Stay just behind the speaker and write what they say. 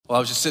Well, I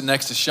was just sitting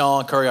next to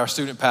Sean Curry, our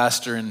student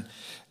pastor, and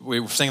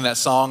we were singing that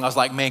song. I was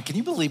like, man, can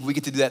you believe we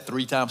get to do that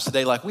 3 times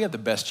today? Like, we have the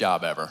best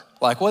job ever.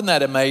 Like, wasn't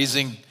that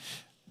amazing?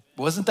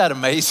 Wasn't that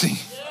amazing?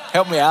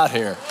 Help me out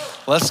here.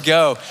 Let's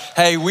go.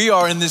 Hey, we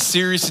are in this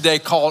series today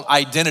called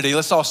Identity.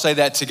 Let's all say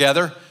that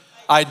together.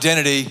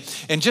 Identity.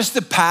 And just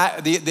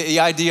the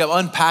idea of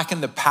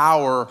unpacking the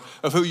power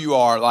of who you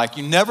are. Like,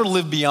 you never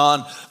live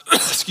beyond,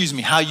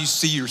 how you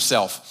see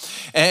yourself.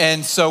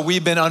 And so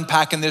we've been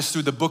unpacking this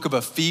through the book of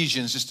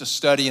Ephesians, just to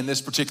study in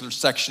this particular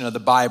section of the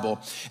Bible.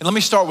 And let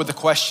me start with a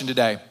question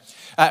today.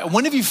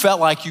 When have you felt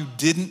like you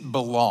didn't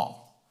belong?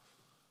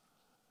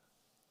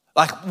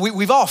 Like,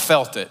 we've all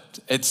felt it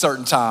at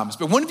certain times,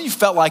 but when have you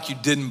felt like you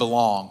didn't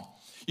belong?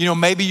 You know,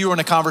 maybe you were in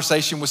a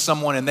conversation with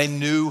someone and they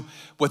knew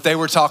what they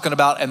were talking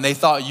about and they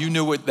thought you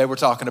knew what they were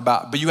talking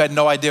about, but you had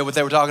no idea what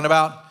they were talking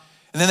about.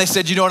 And then they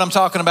said, you know what I'm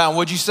talking about? And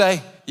what'd you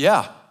say?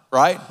 Yeah,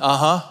 right?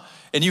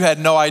 And you had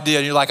no idea.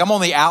 And you're like, I'm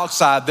on the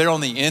outside, they're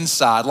on the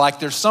inside. Like,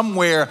 there's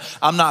somewhere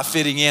I'm not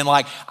fitting in.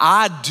 Like,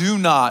 I do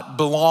not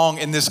belong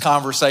in this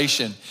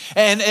conversation.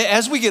 And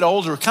as we get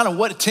older, kind of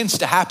what tends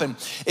to happen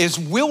is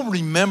we'll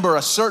remember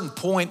a certain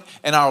point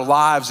in our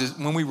lives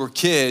when we were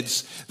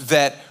kids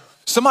that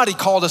somebody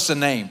called us a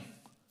name.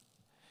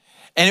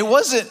 And it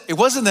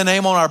wasn't the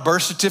name on our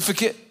birth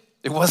certificate.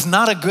 It was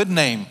not a good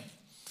name.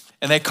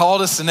 And they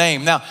called us a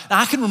name. Now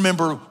I can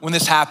remember when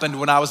this happened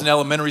when I was in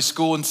elementary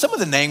school, and some of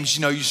the names,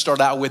 you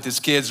start out with as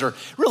kids are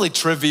really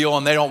trivial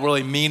and they don't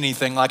really mean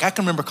anything. Like, I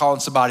can remember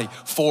calling somebody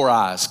Four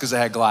Eyes because they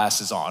had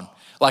glasses on.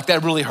 Like,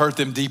 that really hurt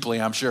them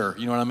deeply, I'm sure.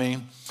 You know what I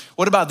mean?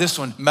 What about this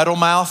one? Metal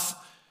Mouth,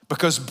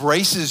 because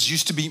braces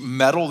used to be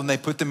metal and they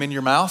put them in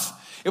your mouth.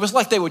 It was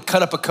like they would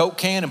cut up a Coke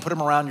can and put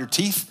them around your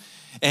teeth,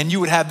 and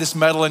you would have this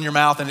metal in your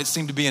mouth, and it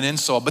seemed to be an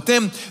insult. But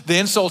then the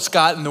insults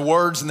got, and the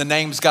words and the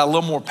names got a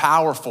little more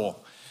powerful.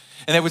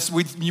 And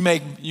you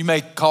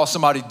may call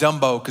somebody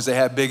Dumbo because they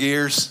had big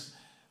ears,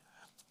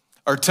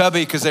 or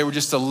Tubby because they were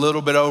just a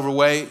little bit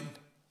overweight,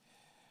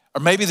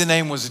 or maybe the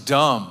name was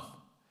Dumb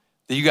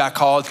that you got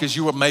called because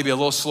you were maybe a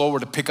little slower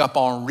to pick up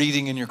on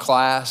reading in your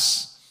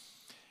class.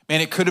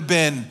 Man, it could have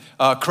been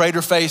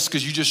Crater Face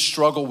because you just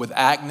struggle with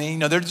acne.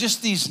 They're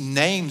just these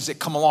names that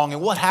come along,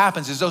 and what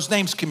happens is those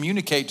names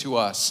communicate to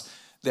us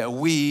that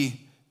we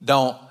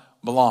don't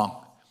belong.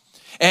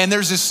 And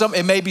there's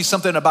it may be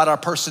something about our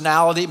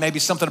personality, it may be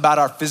something about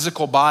our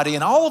physical body,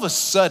 and all of a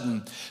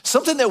sudden,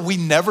 something that we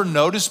never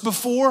noticed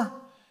before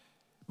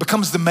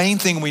becomes the main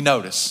thing we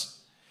notice.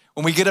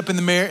 When we get up in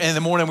the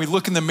morning, we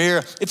look in the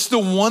mirror, it's the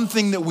one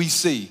thing that we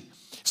see.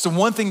 It's the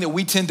one thing that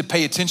we tend to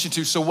pay attention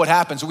to. So what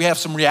happens? We have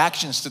some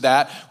reactions to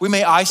that. We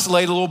may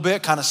isolate a little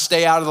bit, kind of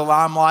stay out of the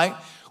limelight.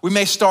 We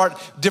may start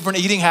different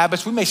eating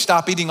habits. We may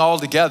stop eating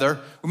altogether.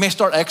 We may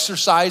start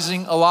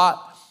exercising a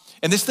lot.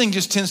 And this thing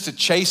just tends to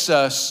chase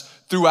us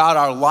throughout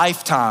our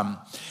lifetime.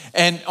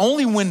 And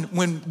only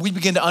when we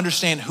begin to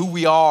understand who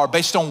we are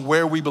based on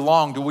where we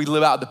belong do we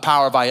live out the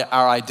power of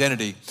our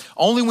identity.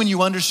 Only when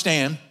you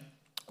understand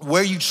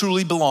where you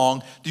truly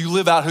belong do you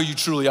live out who you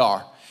truly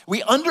are.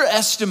 We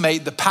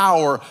underestimate the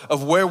power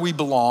of where we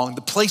belong,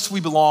 the place we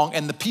belong,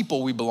 and the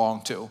people we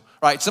belong to,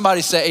 right?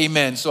 Somebody say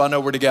amen so I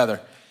know we're together.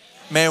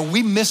 Man,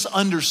 we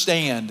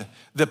misunderstand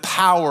the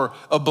power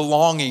of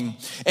belonging.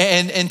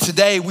 And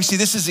today we see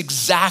this is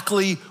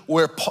exactly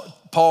where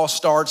Paul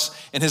starts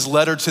in his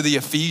letter to the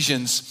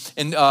Ephesians.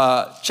 In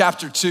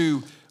chapter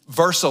 2,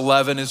 verse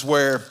 11 is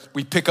where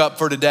we pick up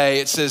for today.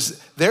 It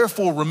says,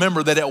 therefore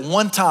remember that at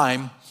one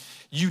time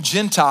you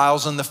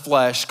Gentiles in the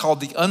flesh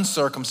called the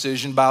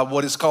uncircumcision by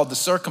what is called the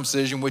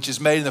circumcision, which is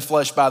made in the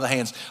flesh by the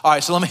hands. All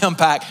right, so let me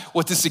unpack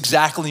what this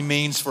exactly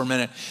means for a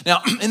minute.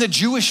 Now, in the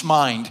Jewish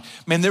mind,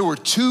 man, there were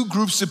 2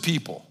 groups of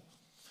people,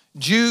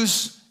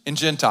 Jews and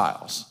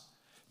Gentiles,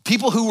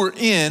 people who were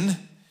in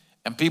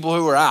and people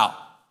who were out.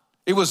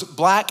 It was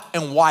black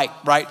and white,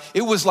 right?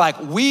 It was like,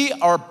 we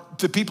are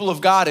the people of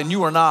God and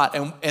you are not.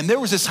 And there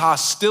was this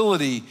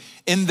hostility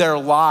in their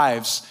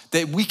lives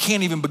that we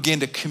can't even begin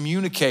to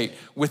communicate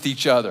with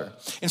each other.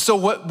 And so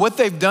what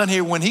they've done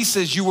here, when he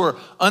says you were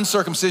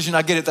uncircumcision,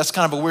 I get it, that's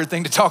kind of a weird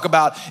thing to talk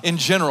about in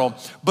general.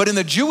 But in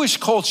the Jewish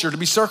culture, to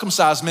be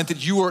circumcised meant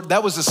that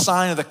that was a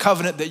sign of the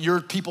covenant that your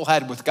people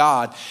had with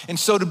God. And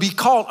so to be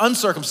called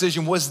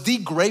uncircumcision was the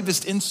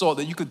gravest insult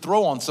that you could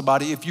throw on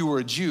somebody if you were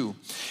a Jew.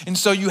 And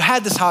so you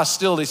had this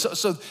hostility.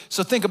 So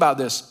think about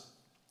this.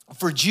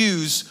 For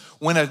Jews,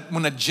 when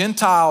a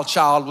Gentile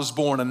child was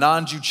born, a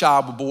non-Jew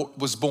child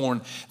was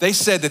born, they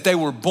said that they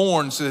were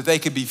born so that they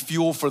could be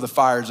fuel for the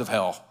fires of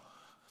hell.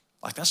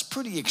 Like, that's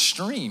pretty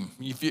extreme,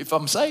 if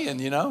I'm saying,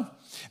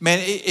 Man,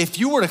 if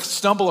you were to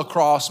stumble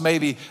across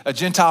maybe a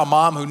Gentile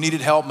mom who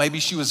needed help,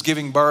 maybe she was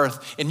giving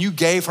birth, and you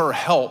gave her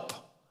help,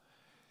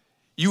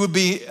 you would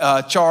be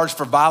charged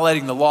for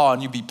violating the law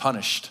and you'd be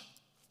punished.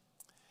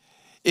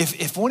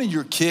 If one of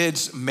your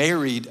kids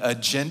married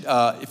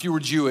if you were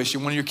Jewish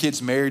and one of your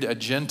kids married a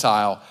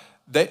Gentile,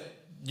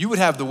 you would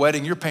have the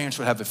wedding, your parents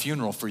would have a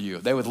funeral for you.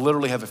 They would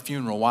literally have a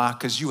funeral. Why?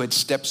 Because you had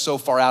stepped so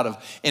far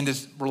into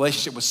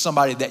relationship with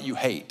somebody that you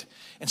hate.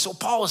 And so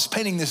Paul is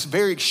painting this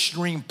very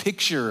extreme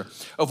picture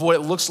of what it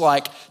looks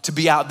like to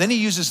be out. Then he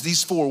uses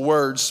these 4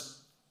 words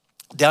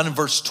down in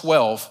verse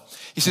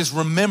 12. He says,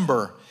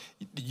 remember,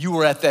 you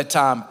were at that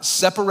time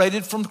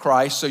separated from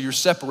Christ, so you're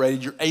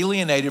separated, you're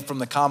alienated from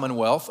the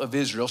commonwealth of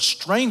Israel,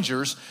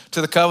 strangers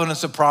to the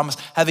covenants of promise,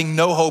 having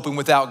no hope and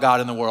without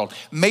God in the world.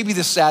 Maybe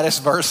the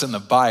saddest verse in the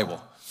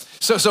Bible.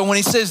 So when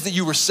he says that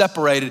you were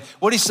separated,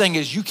 what he's saying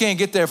is you can't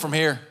get there from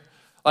here.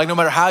 Like no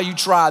matter how you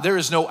try, there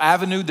is no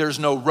avenue, there's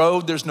no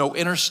road, there's no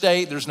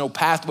interstate, there's no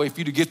pathway for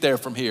you to get there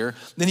from here.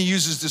 Then he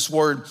uses this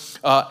word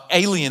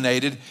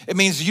alienated. It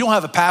means you don't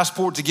have a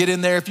passport to get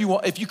in there if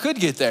you could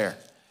get there.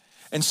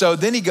 And so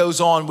then he goes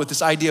on with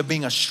this idea of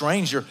being a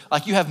stranger,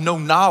 like you have no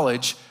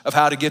knowledge of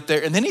how to get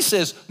there. And then he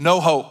says,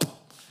 no hope,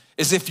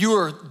 as if you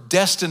were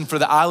destined for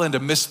the island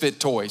of misfit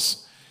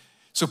toys.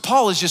 So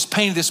Paul is just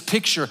painting this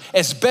picture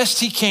as best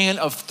he can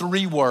of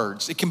 3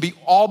 words. It can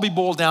all be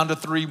boiled down to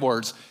 3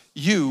 words.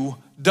 You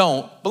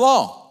don't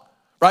belong,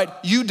 right?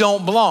 You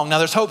don't belong. Now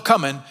there's hope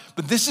coming,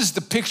 but this is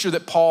the picture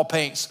that Paul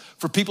paints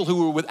for people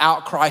who are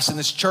without Christ in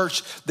this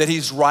church that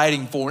he's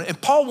writing for. And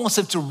Paul wants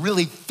them to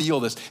really feel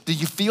this. Do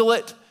you feel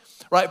it?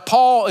 Right?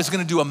 Paul is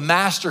going to do a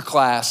master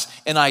class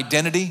in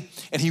identity,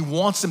 and he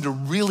wants them to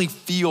really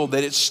feel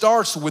that it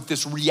starts with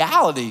this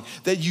reality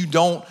that you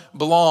don't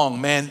belong.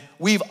 Man,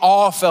 we've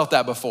all felt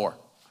that before,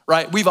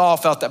 right? We've all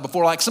felt that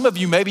before. Like some of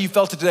you, maybe you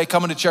felt it today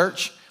coming to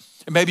church,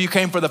 and maybe you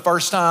came for the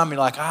first time, and you're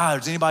like,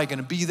 is anybody going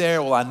to be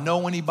there? Will I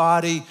know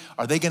anybody?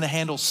 Are they going to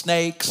handle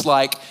snakes?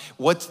 Like,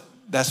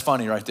 that's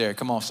funny right there.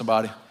 Come on,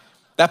 somebody.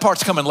 That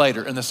part's coming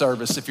later in the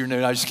service if you're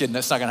new. I'm just kidding,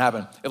 that's not gonna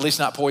happen, at least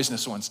not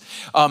poisonous ones.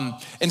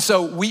 And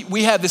so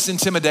we have this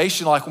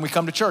intimidation like when we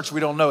come to church, we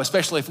don't know,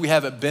 especially if we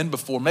haven't been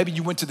before. Maybe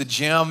you went to the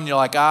gym and you're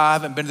like, I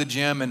haven't been to the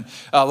gym in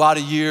a lot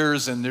of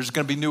years and there's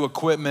gonna be new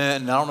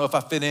equipment and I don't know if I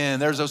fit in.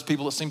 There's those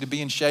people that seem to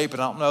be in shape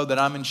and I don't know that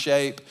I'm in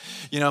shape.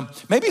 You know,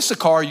 maybe it's a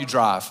car you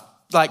drive.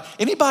 Like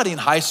anybody in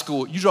high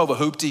school, you drove a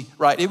hoopty,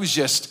 right? It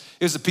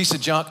was a piece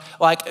of junk.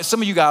 Like some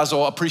of you guys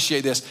will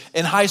appreciate this.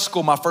 In high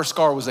school, my first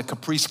car was a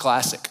Caprice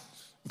Classic.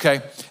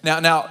 Okay,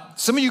 now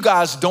some of you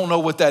guys don't know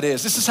what that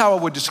is. This is how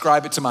I would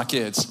describe it to my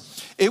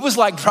kids. It was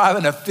like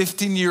driving a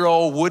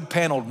 15-year-old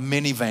wood-paneled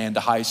minivan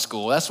to high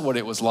school. That's what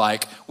it was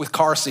like with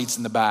car seats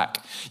in the back.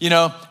 You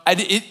know,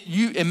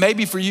 and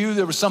maybe for you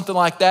there was something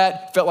like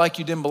that, felt like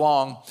you didn't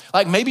belong.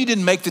 Like maybe you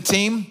didn't make the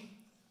team.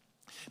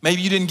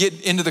 Maybe you didn't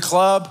get into the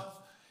club.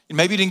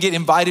 Maybe you didn't get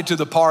invited to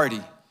the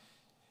party.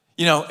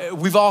 You know,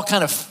 we've all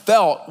kind of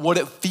felt what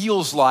it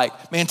feels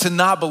like, man, to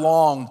not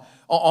belong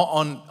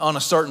on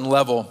a certain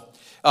level.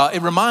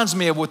 It reminds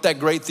me of what that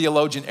great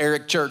theologian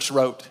Eric Church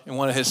wrote in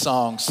one of his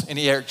songs.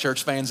 Any Eric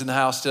Church fans in the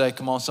house today?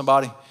 Come on,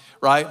 somebody,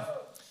 right?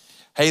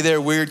 Hey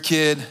there, weird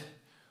kid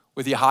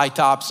with your high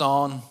tops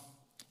on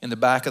in the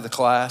back of the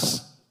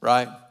class,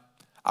 right?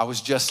 I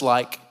was just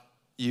like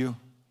you,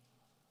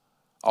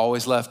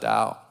 always left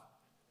out,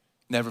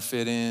 never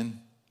fit in,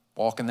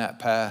 walking that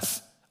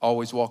path.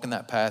 Always walking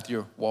that path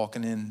you're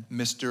walking in,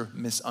 Mr.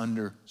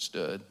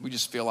 Misunderstood. We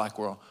just feel like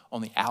we're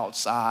on the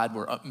outside,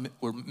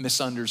 we're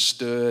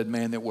misunderstood,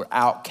 man, that we're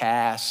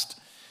outcast.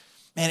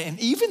 Man, and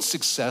even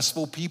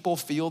successful people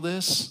feel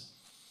this.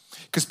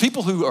 Because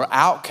people who are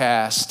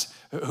outcast,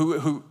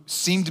 who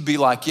seem to be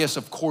like, yes,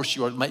 of course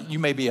you are. You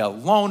may be a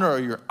loner or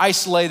you're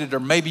isolated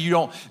or maybe you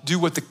don't do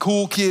what the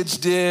cool kids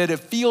did. It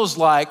feels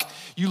like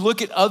you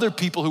look at other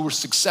people who were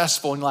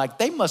successful and you're like,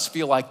 they must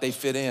feel like they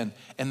fit in,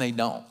 and they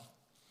don't.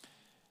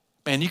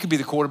 Man, you could be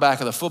the quarterback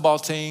of the football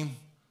team,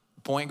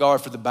 point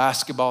guard for the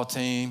basketball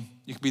team.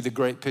 You could be the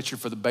great pitcher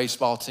for the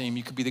baseball team.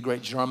 You could be the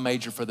great drum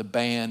major for the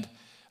band.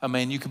 I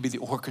mean, you could be the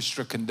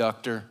orchestra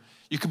conductor.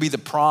 You could be the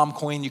prom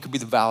queen. You could be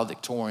the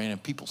valedictorian,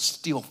 and people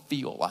still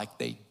feel like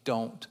they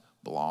don't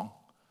belong,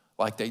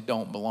 like they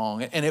don't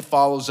belong. And it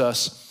follows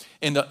us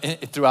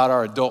throughout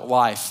our adult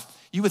life.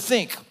 You would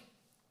think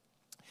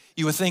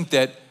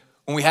that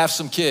when we have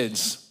some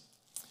kids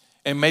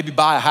and maybe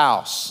buy a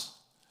house,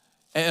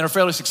 and are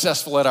fairly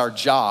successful at our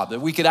job,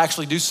 that we could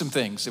actually do some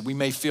things that we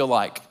may feel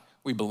like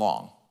we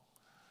belong.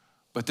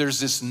 But there's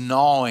this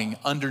gnawing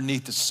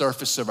underneath the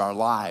surface of our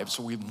lives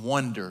where we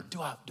wonder,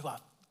 do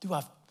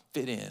I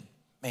fit in?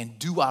 Man,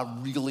 do I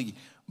really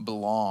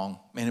belong?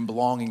 Man, and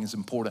belonging is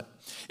important.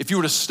 If you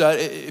were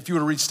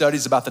to read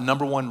studies about the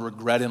number one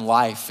regret in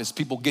life as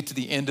people get to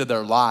the end of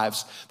their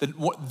lives,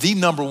 the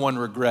number one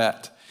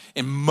regret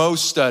in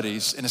most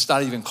studies, and it's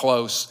not even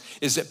close,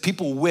 is that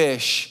people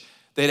wish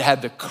they'd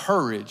had the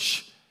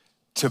courage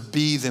to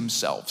be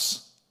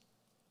themselves.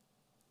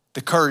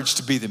 The courage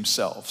to be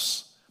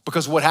themselves.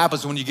 Because what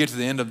happens when you get to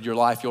the end of your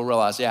life, you'll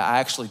realize, yeah, I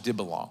actually did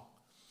belong.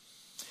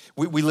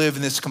 We live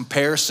in this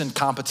comparison,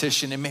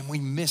 competition, and man, we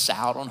miss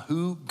out on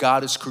who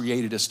God has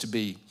created us to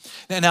be.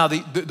 Now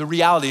the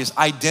reality is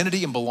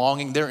identity and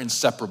belonging, they're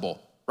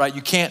inseparable, right?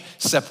 You can't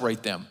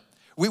separate them.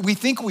 We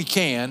think we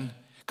can,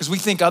 because we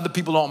think other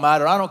people don't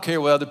matter. I don't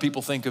care what other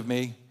people think of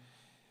me.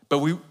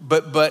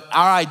 But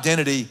our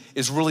identity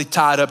is really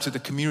tied up to the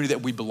community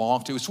that we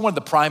belong to. It's one of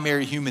the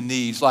primary human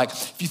needs. Like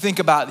if you think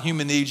about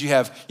human needs, you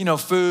have,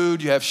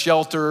 food, you have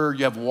shelter,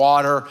 you have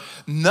water.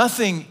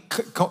 Nothing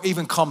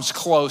even comes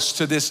close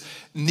to this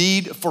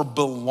need for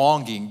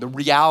belonging. The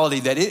reality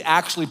that it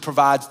actually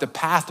provides the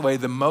pathway,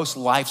 the most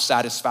life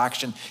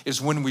satisfaction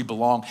is when we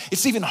belong.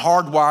 It's even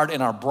hardwired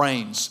in our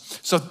brains.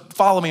 So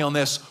follow me on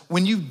this.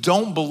 When you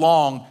don't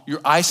belong, you're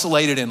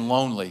isolated and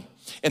lonely.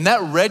 And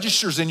that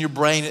registers in your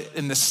brain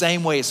in the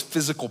same way as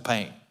physical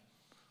pain.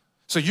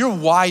 So you're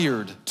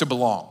wired to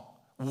belong,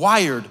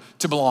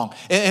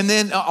 And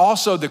then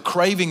also the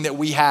craving that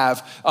we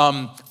have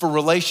for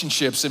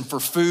relationships and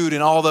for food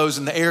and all those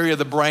in the area of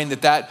the brain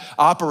that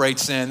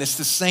operates in. It's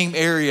the same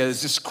area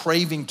as this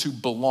craving to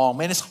belong.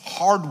 Man, it's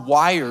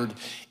hardwired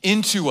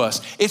into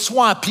us. It's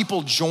why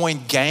people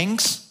join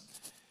gangs.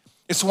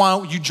 It's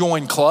why you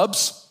join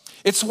clubs.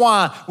 It's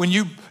why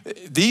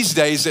these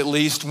days at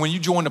least, when you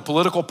join a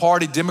political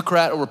party,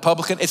 Democrat or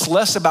Republican, it's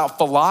less about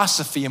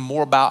philosophy and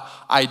more about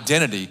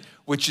identity,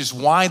 which is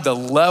why the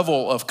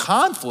level of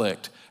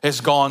conflict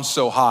has gone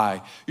so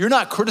high. You're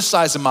not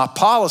criticizing my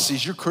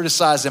policies, you're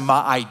criticizing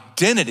my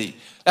identity.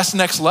 That's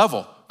next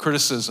level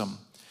criticism.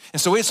 And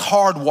so it's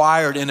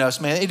hardwired in us,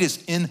 man. It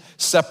is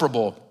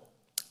inseparable.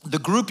 The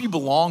group you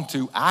belong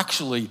to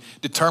actually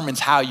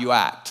determines how you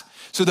act.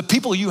 So the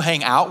people you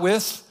hang out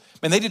with,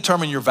 and they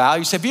determine your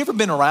values. Have you ever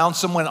been around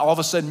someone and all of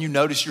a sudden you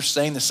notice you're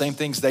saying the same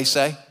things they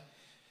say?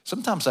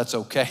 Sometimes that's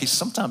okay.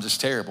 Sometimes it's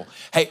terrible.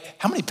 Hey,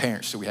 how many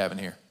parents do we have in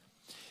here?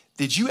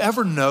 Did you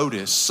ever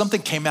notice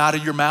something came out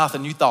of your mouth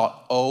and you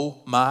thought,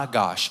 oh my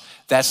gosh,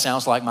 that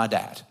sounds like my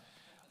dad.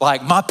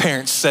 Like my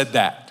parents said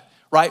that,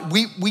 right?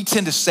 We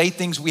tend to say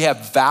things, we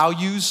have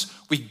values,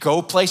 we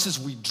go places,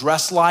 we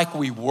dress like,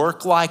 we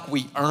work like,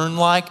 we earn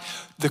like.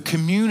 The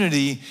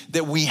community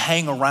that we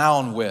hang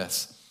around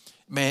with,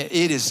 man,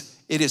 it is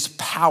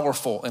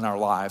powerful in our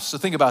lives. So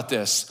think about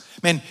this.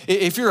 Man,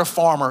 if you're a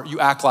farmer, you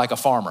act like a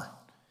farmer.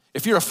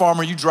 If you're a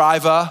farmer, you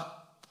drive a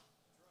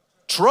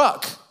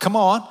truck. Come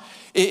on.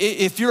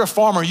 If you're a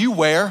farmer, you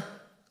wear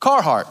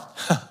Carhartt.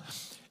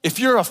 If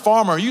you're a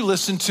farmer, you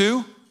listen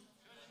to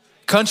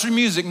country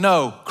music.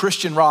 No,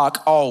 Christian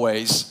rock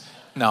always.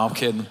 No, I'm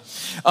kidding.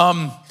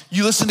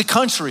 You listen to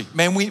country.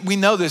 Man, we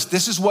know this.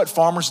 This is what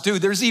farmers do.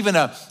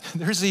 The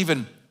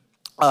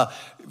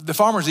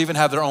farmers even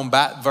have their own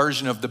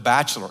version of The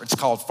Bachelor. It's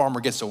called Farmer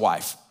Gets a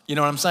Wife. You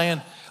know what I'm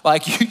saying?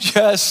 Like you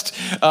just,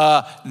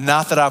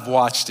 not that I've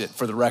watched it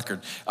for the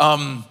record,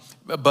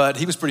 but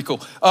he was pretty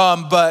cool.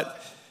 But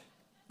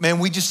man,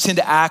 we just tend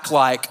to act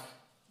like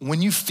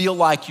when you feel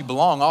like you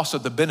belong, also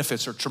the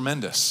benefits are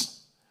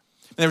tremendous.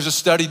 There was a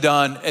study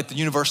done at the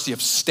University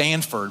of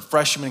Stanford,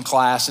 freshman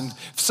class. And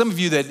some of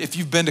you that, if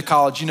you've been to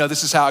college, you know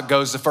this is how it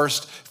goes. The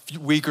first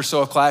week or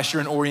so of class,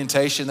 you're in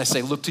orientation. They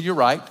say, look to your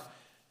right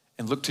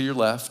and look to your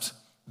left.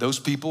 Those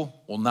people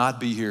will not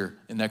be here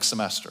in next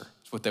semester.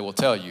 That's what they will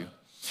tell you.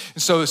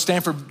 And so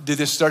Stanford did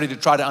this study to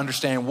try to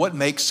understand what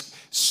makes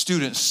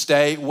students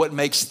stay, what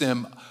makes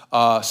them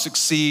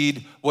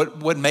succeed,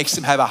 what makes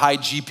them have a high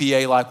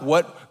GPA, like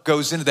what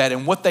goes into that.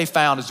 And what they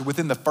found is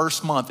within the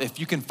first month, if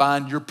you can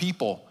find your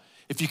people,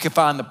 if you can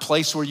find the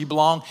place where you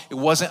belong, it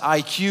wasn't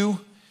IQ,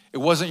 it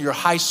wasn't your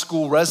high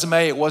school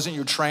resume, it wasn't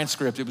your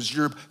transcript, it was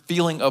your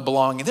feeling of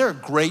belonging. There are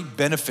great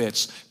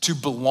benefits to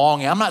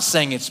belonging. I'm not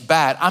saying it's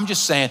bad, I'm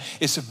just saying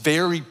it's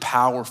very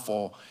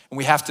powerful, and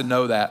we have to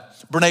know that.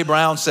 Brene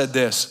Brown said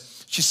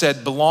this. She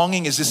said,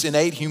 belonging is this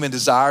innate human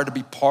desire to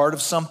be part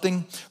of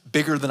something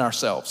bigger than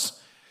ourselves.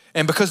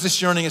 And because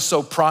this yearning is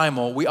so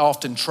primal, we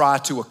often try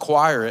to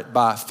acquire it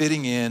by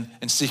fitting in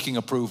and seeking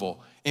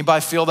approval.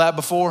 Anybody feel that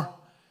before?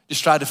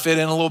 Just tried to fit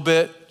in a little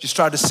bit, just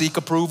tried to seek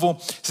approval.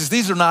 It says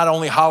these are not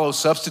only hollow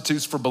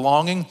substitutes for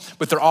belonging,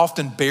 but they're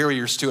often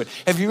barriers to it.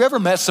 Have you ever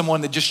met someone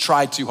that just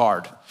tried too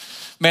hard?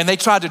 Man, they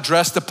tried to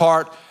dress the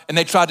part and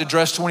they tried to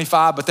dress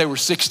 25, but they were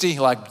 60.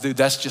 Like, dude,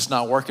 that's just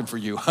not working for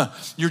you.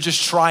 You're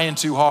just trying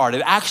too hard.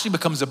 It actually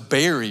becomes a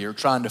barrier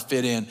trying to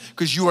fit in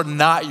because you are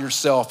not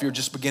yourself. You're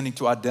just beginning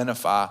to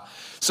identify.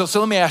 So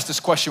let me ask this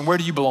question. Where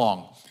do you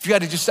belong? If you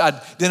had to just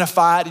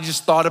identify it, you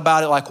just thought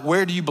about it, like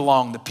where do you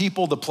belong? The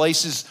people, the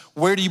places,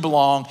 where do you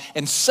belong?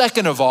 And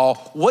second of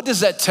all, what does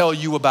that tell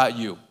you about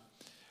you?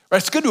 Right,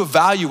 it's good to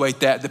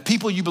evaluate that. The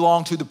people you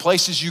belong to, the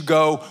places you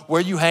go,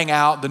 where you hang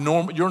out,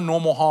 your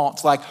normal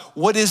haunts. Like,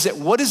 what is it?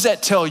 What does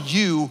that tell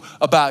you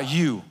about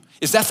you?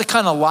 Is that the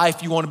kind of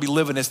life you want to be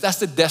living? That's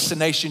the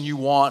destination you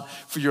want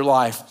for your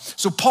life.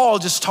 So Paul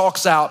just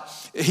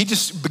he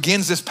just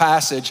begins this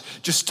passage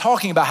just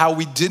talking about how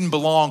we didn't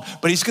belong,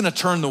 but he's going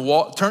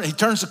to he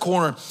turns the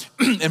corner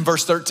in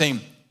verse 13.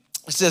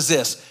 It says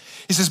this.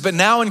 He says, but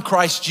now in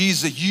Christ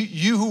Jesus,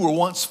 you who were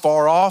once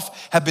far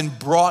off have been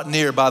brought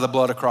near by the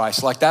blood of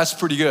Christ. Like, that's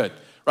pretty good,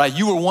 right?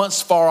 You were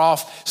once far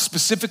off,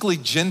 specifically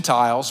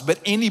Gentiles, but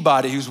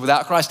anybody who's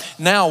without Christ,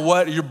 now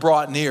what? You're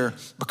brought near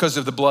because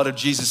of the blood of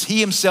Jesus. He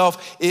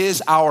himself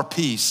is our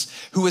peace,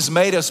 who has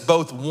made us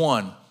both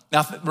one.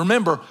 Now,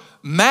 remember,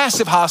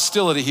 massive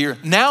hostility here.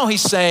 Now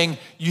he's saying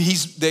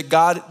that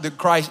God,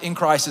 in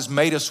Christ has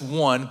made us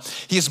one.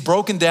 He has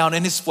broken down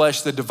in his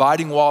flesh the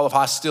dividing wall of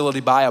hostility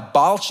by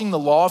abolishing the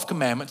law of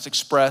commandments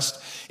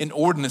expressed in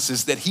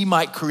ordinances, that he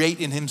might create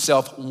in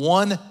himself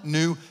one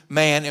new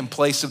man in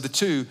place of the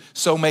two,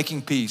 so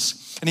making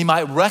peace. And he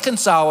might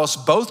reconcile us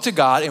both to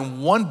God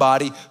in one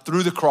body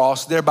through the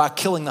cross, thereby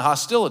killing the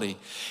hostility.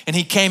 And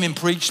he came and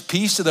preached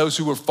peace to those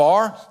who were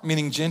far,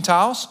 meaning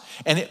Gentiles,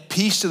 and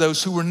peace to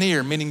those who were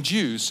near, meaning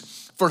Jews.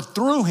 For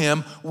through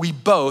him, we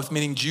both,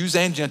 meaning Jews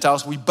and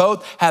Gentiles, we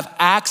both have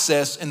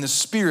access in the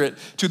Spirit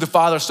to the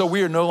Father. So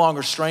we are no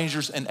longer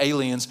strangers and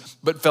aliens,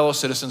 but fellow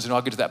citizens. And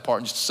I'll get to that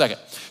part in just a second.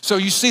 So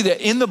you see that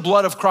in the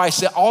blood of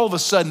Christ, that all of a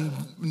sudden,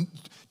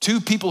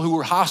 two people who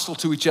were hostile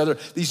to each other,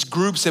 these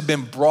groups have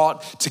been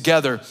brought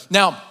together.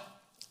 Now,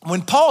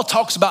 when Paul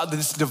talks about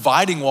this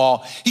dividing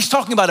wall, he's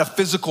talking about a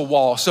physical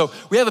wall. So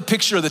we have a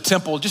picture of the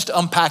temple, just to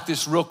unpack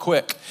this real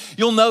quick.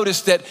 You'll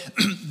notice that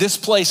this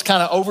place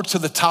kind of over to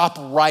the top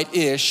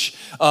right-ish,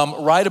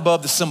 right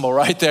above the symbol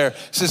right there,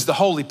 says the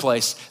holy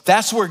place.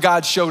 That's where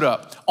God showed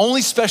up.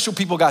 Only special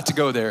people got to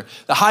go there.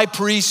 The high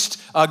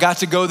priest got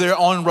to go there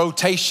on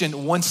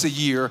rotation once a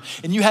year,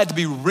 and you had to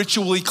be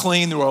ritually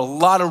clean. There were a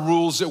lot of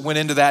rules that went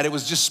into that. It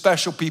was just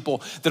special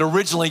people that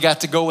originally got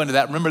to go into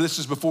that. Remember, this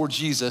was before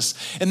Jesus.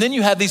 And then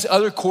you had these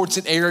other courts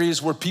and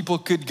areas where people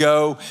could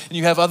go, and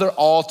you have other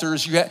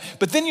altars.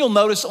 But then you'll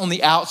notice on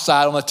the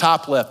outside, on the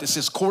top left, it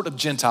says Court of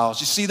Gentiles.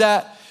 You see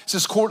that? It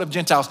says Court of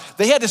Gentiles.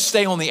 They had to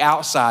stay on the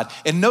outside.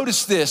 And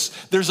notice this,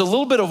 there's a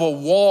little bit of a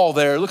wall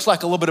there. It looks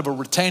like a little bit of a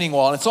retaining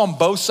wall. And it's on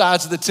both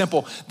sides of the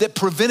temple that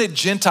prevented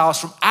Gentiles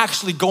from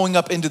actually going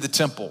up into the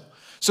temple.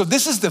 So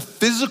this is the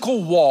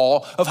physical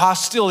wall of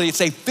hostility.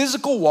 It's a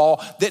physical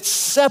wall that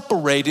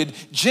separated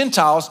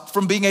Gentiles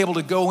from being able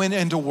to go in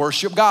and to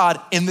worship God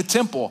in the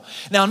temple.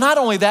 Now, not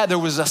only that, there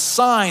was a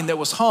sign that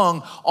was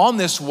hung on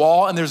this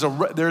wall, and there's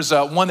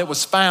a one that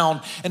was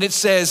found, and it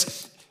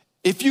says,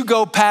 if you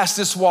go past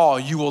this wall,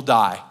 you will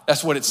die.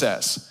 That's what it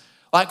says.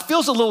 Like,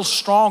 feels a little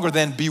stronger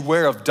than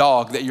beware of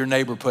dog that your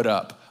neighbor put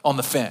up on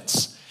the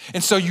fence.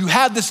 And so you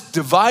have this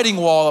dividing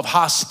wall of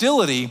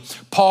hostility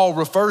Paul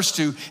refers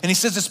to, and he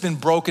says it's been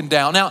broken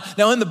down.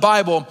 Now in the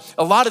Bible,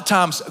 a lot of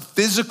times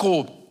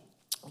physical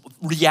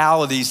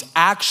realities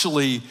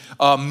actually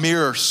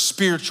mirror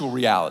spiritual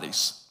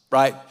realities,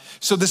 right?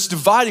 So this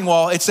dividing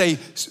wall, it's a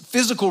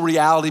physical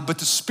reality, but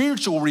the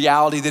spiritual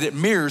reality that it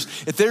mirrors,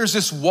 if there's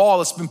this wall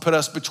that's been put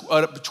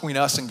up between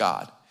us and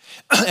God.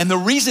 And the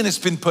reason it's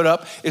been put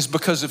up is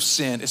because of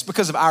sin. It's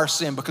because of our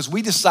sin, because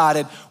we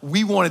decided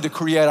we wanted to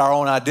create our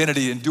own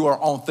identity and do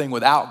our own thing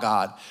without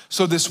God.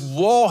 So this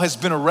wall has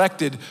been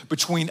erected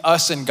between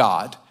us and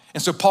God.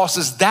 And so Paul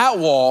says that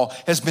wall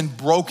has been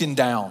broken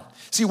down.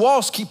 See,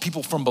 walls keep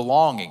people from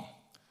belonging.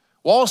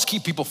 Walls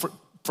keep people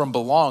from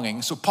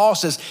belonging. So Paul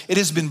says it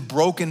has been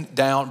broken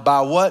down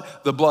by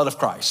what? The blood of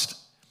Christ.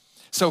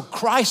 So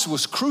Christ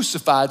was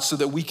crucified so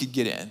that we could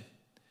get in.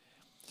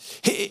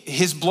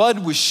 His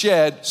blood was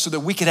shed so that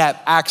we could have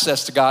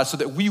access to God, so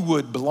that we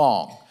would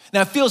belong.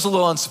 Now, it feels a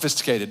little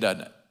unsophisticated,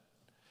 doesn't it?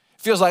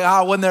 It feels like,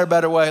 wasn't there a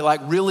better way?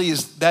 Like, really,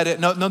 is that it?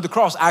 No, the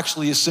cross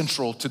actually is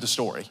central to the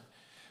story.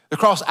 The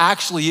cross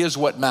actually is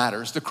what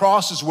matters. The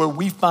cross is where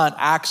we find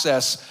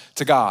access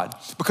to God,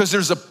 because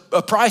there's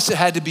a price that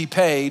had to be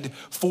paid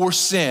for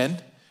sin,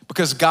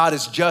 because God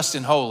is just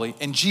and holy,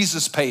 and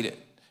Jesus paid it.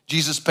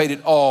 Jesus paid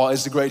it all,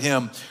 as the great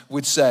hymn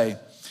would say.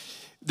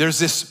 There's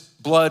this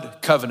blood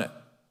covenant.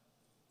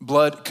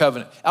 Blood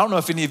covenant. I don't know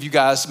if any of you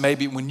guys,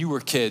 maybe when you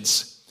were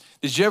kids,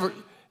 did you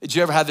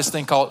ever have this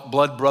thing called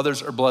blood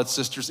brothers or blood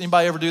sisters?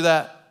 Anybody ever do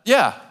that?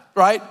 Yeah,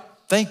 right?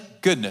 Thank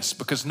goodness,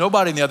 because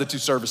nobody in the other two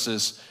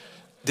services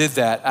did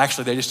that.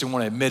 Actually, they just didn't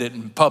want to admit it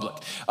in public.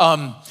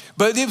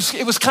 But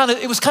it was kind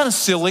of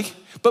silly.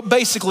 But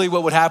basically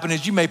what would happen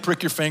is you may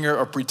prick your finger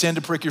or pretend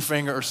to prick your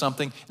finger or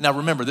something. Now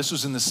remember, this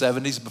was in the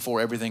 70s before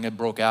everything had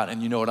broke out,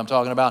 and you know what I'm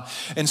talking about.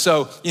 And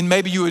so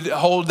maybe you would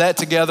hold that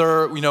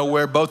together,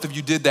 where both of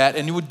you did that,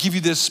 and it would give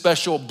you this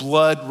special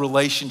blood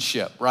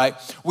relationship, right?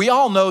 We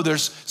all know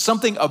there's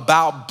something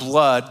about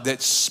blood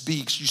that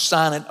speaks. You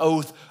sign an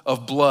oath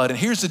of blood. And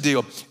here's the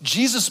deal.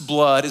 Jesus'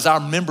 blood is our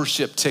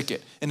membership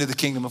ticket into the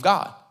kingdom of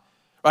God,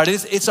 right?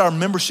 It's our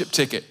membership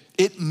ticket.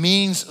 It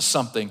means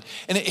something.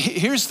 And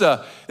here's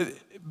the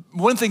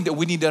one thing that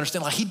we need to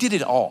understand, like, he did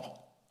it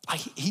all.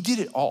 He did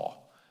it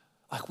all.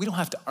 Like, we don't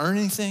have to earn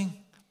anything.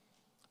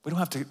 We don't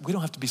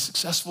have to be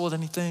successful at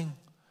anything.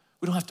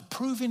 We don't have to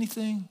prove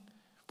anything.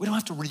 We don't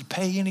have to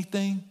repay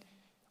anything.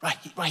 Right?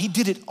 He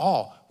did it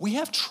all. We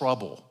have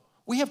trouble.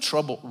 We have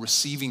trouble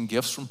receiving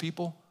gifts from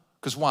people,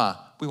 because why?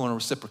 We want to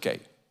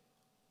reciprocate.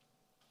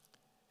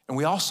 And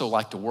we also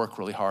like to work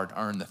really hard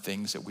to earn the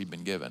things that we've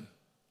been given.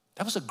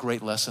 That was a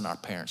great lesson our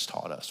parents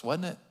taught us,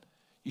 wasn't it?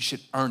 You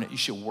should earn it. You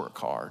should work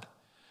hard.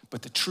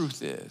 But the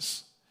truth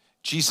is,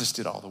 Jesus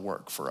did all the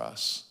work for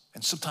us.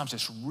 And sometimes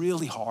it's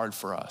really hard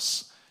for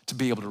us to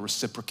be able to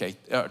reciprocate,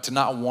 to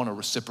not want to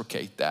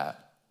reciprocate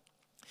that.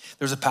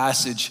 There's a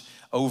passage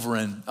over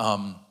in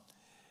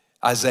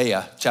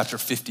Isaiah chapter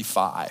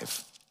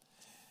 55.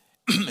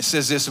 It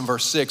says this in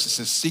verse 6. It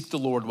says, seek the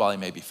Lord while he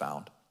may be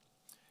found.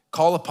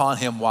 Call upon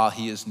him while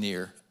he is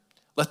near.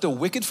 Let the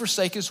wicked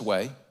forsake his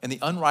way and the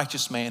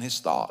unrighteous man his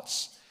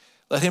thoughts.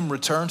 Let him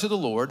return to the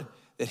Lord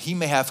that he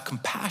may have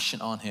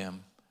compassion on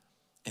him,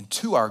 and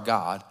to our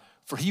God,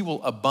 for he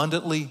will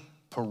abundantly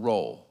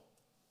parole.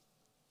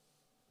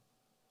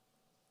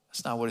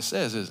 That's not what it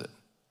says, is it? It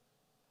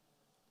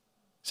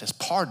says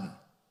pardon.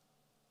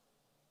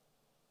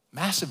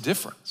 Massive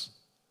difference.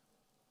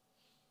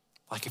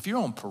 Like if you're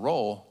on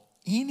parole,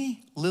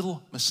 any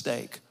little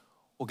mistake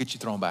will get you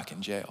thrown back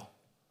in jail.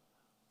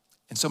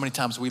 And so many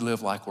times we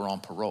live like we're on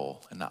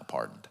parole and not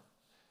pardoned.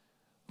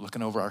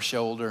 Looking over our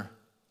shoulder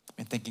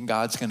and thinking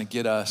God's gonna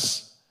get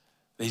us,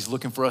 that he's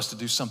looking for us to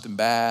do something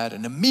bad.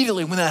 And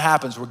immediately when that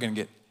happens, we're gonna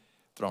get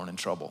thrown in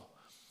trouble.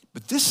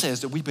 But this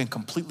says that we've been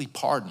completely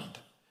pardoned.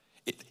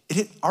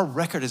 Our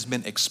record has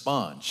been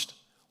expunged.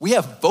 We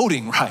have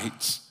voting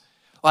rights.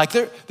 Like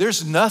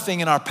there's nothing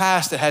in our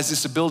past that has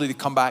this ability to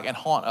come back and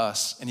haunt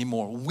us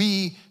anymore.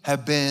 We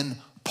have been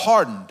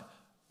pardoned,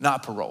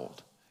 not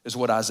paroled, is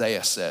what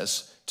Isaiah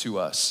says to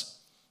us.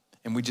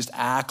 And we just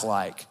act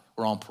like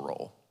we're on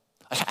parole.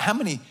 How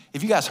many,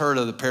 have you guys heard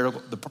of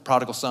the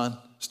prodigal son,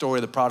 story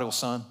of the prodigal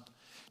son?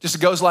 Just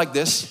it goes like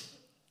this.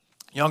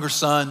 Younger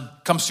son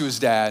comes to his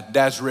dad.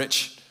 Dad's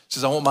rich,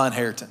 says, I want my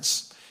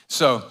inheritance.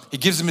 So he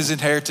gives him his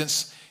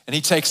inheritance and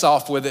he takes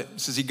off with it.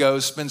 Says he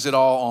goes, spends it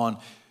all on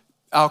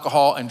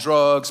alcohol and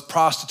drugs,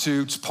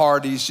 prostitutes,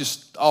 parties,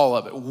 just all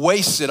of it.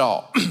 Wastes it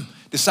all.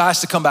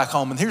 Decides to come back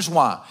home. And here's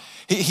why.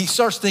 He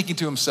starts thinking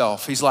to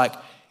himself, he's like,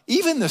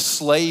 even the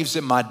slaves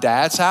at my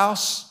dad's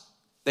house,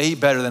 they eat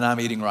better than I'm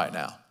eating right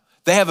now.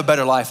 They have a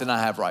better life than I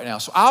have right now.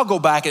 So I'll go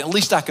back and at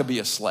least I could be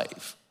a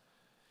slave.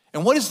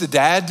 And what does the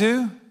dad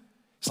do?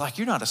 He's like,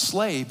 you're not a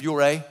slave,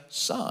 you're a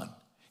son.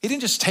 He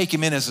didn't just take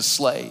him in as a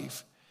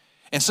slave.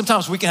 And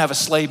sometimes we can have a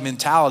slave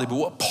mentality, but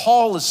what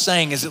Paul is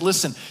saying is that,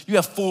 listen, you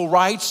have full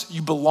rights,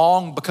 you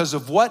belong because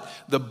of what?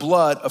 The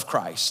blood of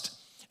Christ.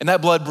 And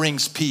that blood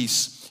brings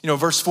peace. You know,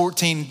 verse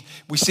 14,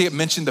 we see it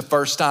mentioned the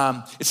first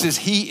time. It says,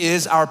 he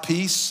is our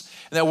peace.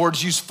 And that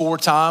word's used 4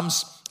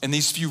 times in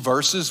these few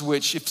verses,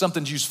 which if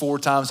something's used 4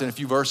 times in a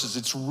few verses,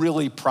 it's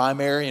really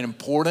primary and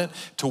important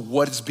to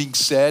what is being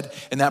said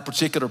in that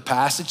particular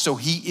passage. So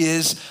he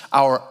is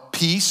our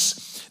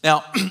peace.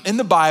 Now, in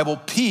the Bible,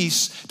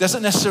 peace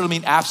doesn't necessarily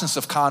mean absence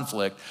of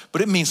conflict,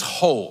 but it means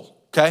whole,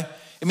 okay?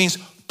 It means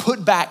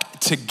put back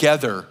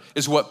together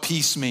is what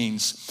peace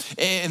means.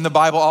 In the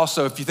Bible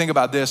also, if you think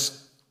about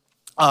this,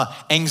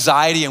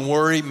 anxiety and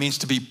worry means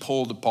to be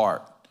pulled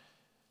apart.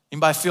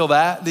 Anybody feel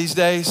that these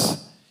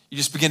days? You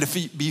just begin to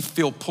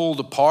feel pulled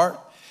apart.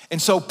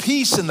 And so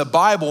peace in the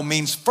Bible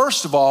means,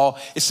 first of all,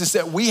 it's just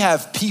that we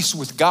have peace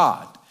with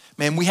God.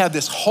 Man, we have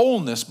this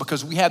wholeness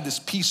because we have this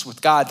peace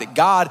with God, that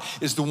God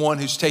is the one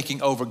who's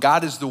taking over.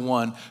 God is the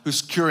one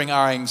who's curing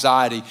our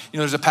anxiety. You know,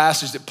 there's a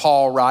passage that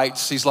Paul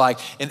writes. He's like,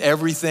 in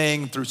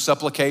everything through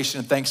supplication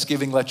and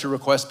thanksgiving, let your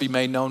requests be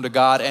made known to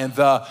God, and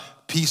the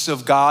peace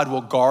of God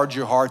will guard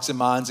your hearts and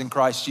minds in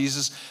Christ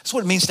Jesus. That's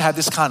what it means to have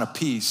this kind of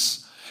peace.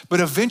 But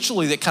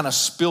eventually that kind of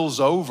spills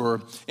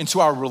over into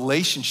our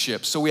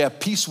relationships. So we have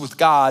peace with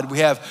God. We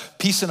have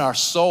peace in our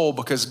soul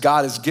because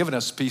God has given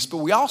us peace, but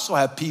we also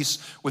have peace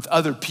with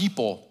other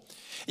people.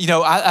 You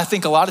know, I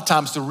think a lot of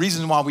times the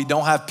reason why we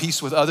don't have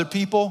peace with other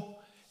people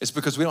is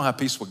because we don't have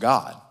peace with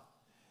God.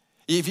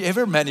 If you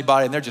ever met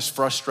anybody and they're just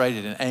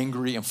frustrated and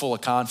angry and full of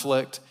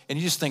conflict, and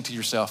you just think to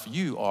yourself,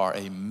 you are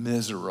a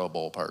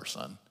miserable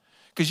person.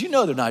 Because you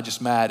know they're not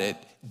just mad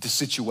at the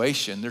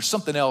situation. There's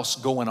something else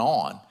going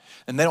on.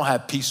 And they don't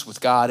have peace with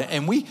God.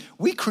 And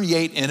we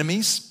create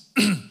enemies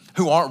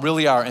who aren't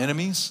really our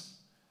enemies.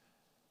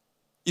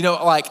 You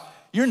know, like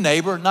your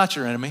neighbor, not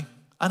your enemy.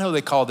 I know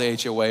they called the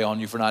HOA on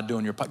you for not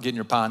getting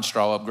your pine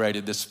straw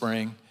upgraded this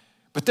spring,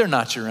 but they're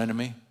not your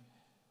enemy.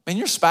 Man,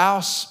 your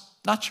spouse,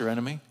 not your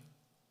enemy.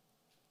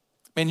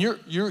 Man,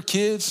 your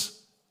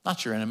kids,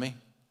 not your enemy.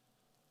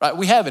 Right?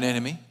 We have an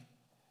enemy,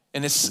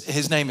 and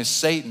his name is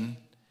Satan.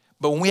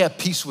 But when we have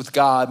peace with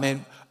God,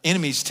 man,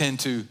 enemies tend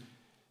to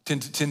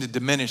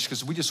diminish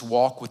because we just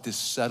walk with this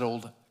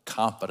settled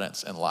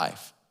confidence in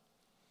life.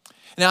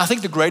 Now, I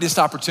think the greatest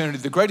opportunity,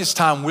 the greatest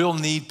time we'll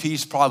need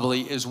peace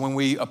probably is when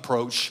we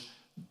approach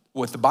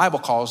what the Bible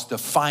calls the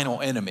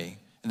final enemy,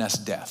 and that's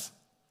death.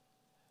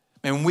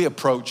 And when we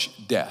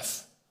approach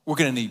death, we're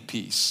gonna need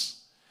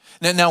peace.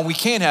 Now we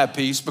can have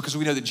peace because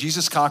we know that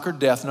Jesus conquered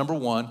death, number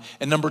 1.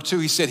 And number 2,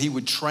 he said he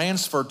would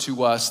transfer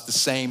to us the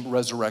same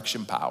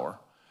resurrection power.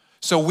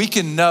 So we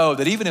can know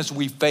that even as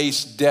we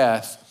face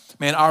death,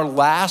 man, our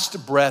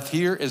last breath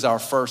here is our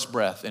first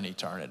breath in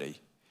eternity.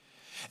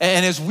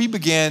 And as we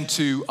begin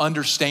to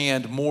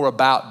understand more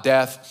about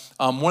death,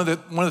 one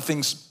of the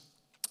things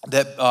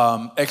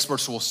that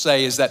experts will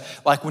say is that,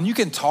 like, when you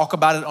can talk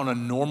about it on a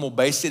normal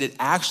basis, it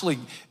actually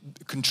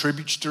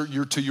contributes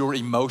to your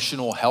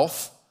emotional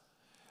health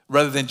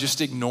rather than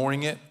just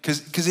ignoring it,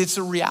 because it's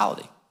a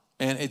reality.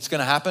 And it's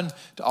gonna happen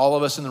to all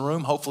of us in the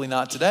room, hopefully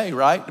not today,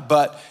 right?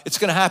 But it's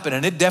gonna happen,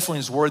 and it definitely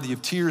is worthy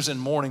of tears and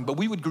mourning, but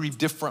we would grieve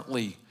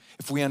differently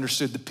if we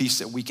understood the peace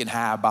that we can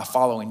have by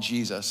following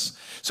Jesus.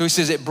 So he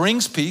says it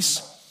brings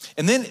peace.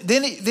 And then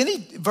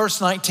verse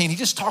 19, he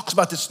just talks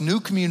about this new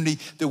community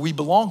that we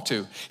belong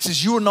to. He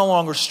says, you are no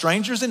longer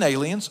strangers and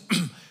aliens,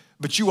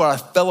 but you are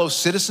fellow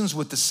citizens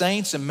with the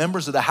saints and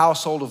members of the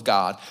household of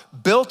God,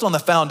 built on the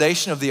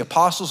foundation of the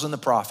apostles and the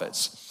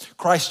prophets,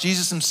 Christ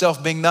Jesus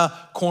himself being the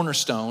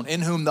cornerstone,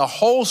 in whom the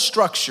whole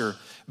structure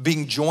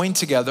being joined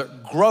together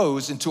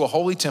grows into a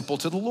holy temple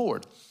to the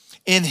Lord.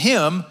 In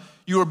him,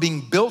 you are being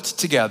built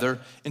together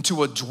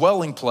into a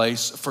dwelling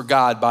place for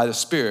God by the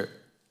Spirit.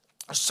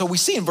 So we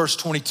see in verse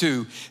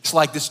 22, it's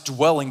like this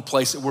dwelling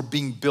place that we're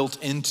being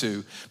built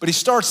into. But he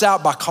starts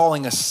out by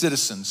calling us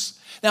citizens.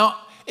 Now,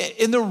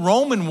 in the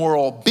Roman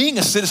world, being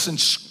a citizen,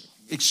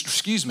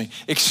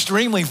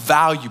 extremely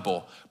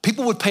valuable.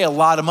 People would pay a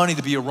lot of money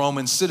to be a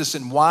Roman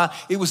citizen. Why?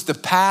 It was the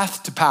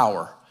path to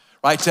power.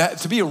 Right,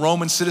 to be a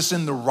Roman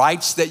citizen, the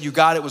rights that you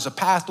got, it was a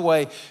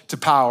pathway to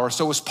power.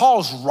 So as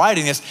Paul's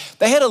writing this,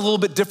 they had a little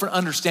bit different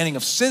understanding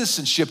of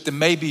citizenship than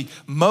maybe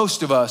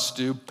most of us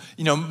do.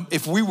 You know,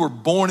 if we were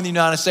born in the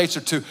United States or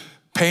to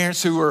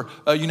parents who are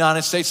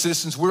United States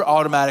citizens, we're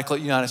automatically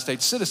United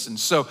States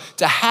citizens. So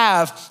to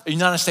have a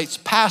United States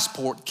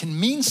passport can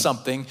mean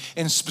something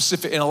in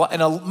specific, in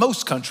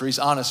most countries,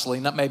 honestly,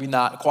 maybe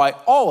not quite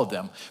all of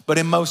them, but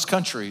in most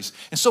countries.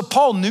 And so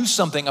Paul knew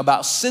something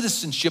about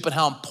citizenship and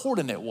how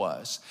important it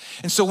was.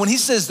 And so when he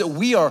says that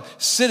we are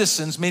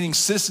citizens, meaning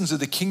citizens of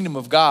the kingdom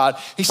of God,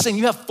 he's saying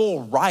you have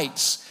full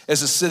rights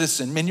as a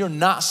citizen. Man, you're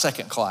not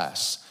second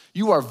class.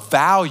 You are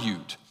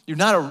valued. You're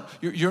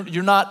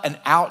not an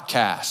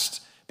outcast.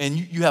 And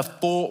you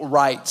have full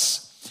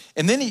rights.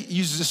 And then he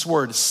uses this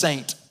word,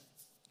 saint,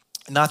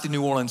 not the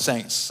New Orleans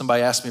Saints.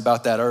 Somebody asked me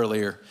about that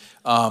earlier.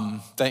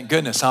 Thank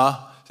goodness, huh?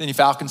 Any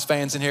Falcons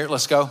fans in here?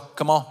 Let's go.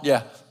 Come on.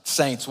 Yeah,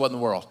 Saints, what in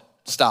the world?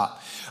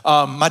 Stop.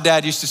 My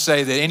dad used to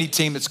say that any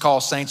team that's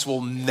called Saints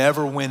will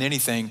never win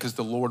anything because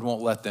the Lord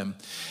won't let them.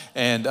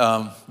 And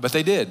but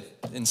they did.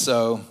 And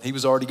so he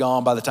was already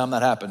gone by the time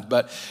that happened.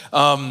 But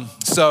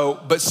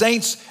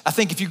Saints, I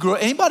think if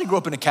anybody grew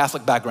up in a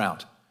Catholic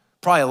background?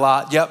 Probably a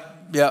lot. Yep.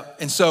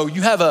 And so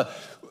you have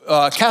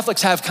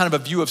Catholics have kind of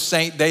a view of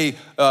saint. They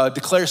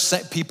declare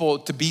people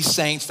to be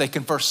saints. They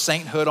confer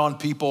sainthood on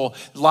people.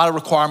 A lot of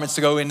requirements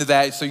to go into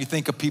that. So you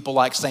think of people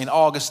like St.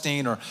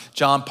 Augustine or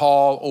John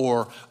Paul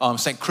or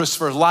St.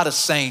 Christopher, a lot of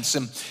saints.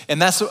 And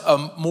that's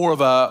more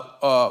of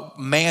a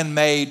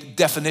man-made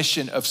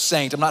definition of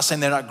saint. I'm not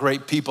saying they're not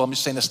great people. I'm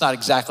just saying that's not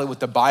exactly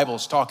what the Bible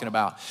is talking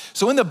about.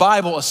 So in the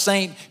Bible, a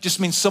saint just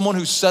means someone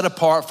who's set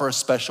apart for a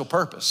special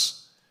purpose.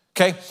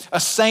 Okay, a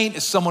saint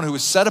is someone who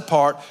is set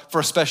apart for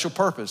a special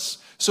purpose.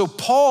 So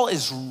Paul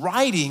is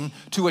writing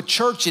to a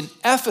church in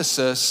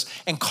Ephesus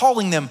and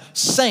calling them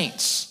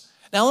saints.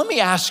 Now let me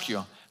ask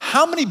you,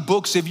 how many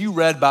books have you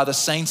read by the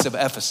saints of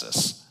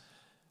Ephesus?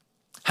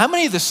 How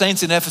many of the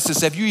saints in Ephesus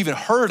have you even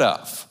heard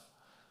of?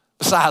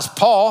 Besides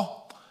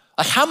Paul,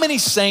 like how many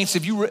saints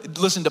have you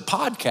listened to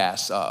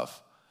podcasts of?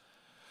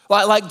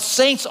 Like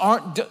saints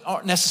aren't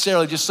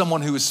necessarily just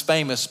someone who is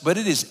famous, but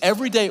it is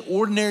everyday,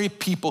 ordinary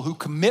people who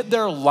commit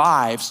their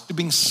lives to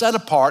being set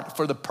apart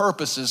for the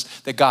purposes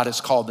that God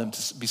has called them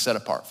to be set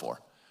apart for,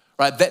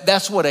 right?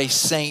 That's what a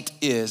saint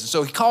is.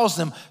 So he calls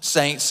them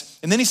saints.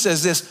 And then he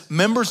says this,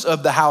 members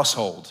of the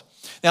household.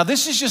 Now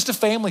this is just a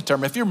family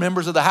term. If you're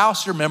members of the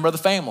house, you're a member of the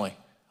family.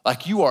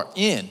 Like you are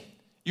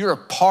you're a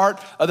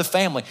part of the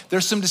family.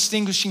 There's some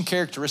distinguishing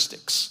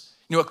characteristics.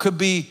 You know, it could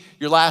be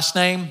your last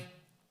name,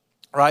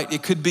 right?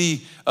 It could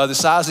be the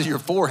size of your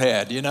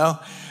forehead, you know?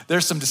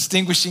 There's some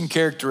distinguishing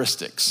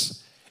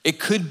characteristics.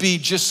 It could be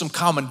just some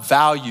common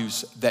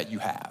values that you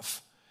have.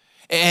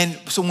 And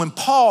so when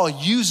Paul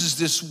uses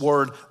this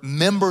word,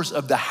 members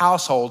of the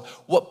household,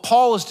 what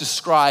Paul is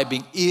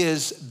describing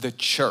is the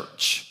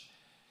church.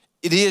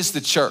 It is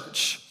the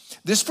church.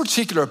 This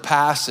particular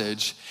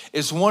passage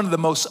is one of the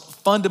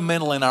most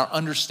fundamental in our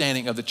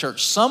understanding of the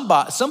church. Some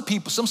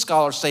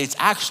scholars say it's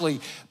actually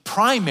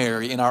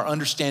primary in our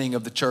understanding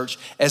of the church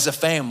as a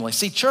family.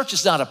 See, church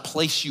is not a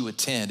place you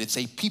attend, it's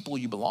a people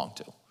you belong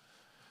to.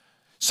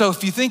 So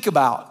if you think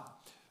about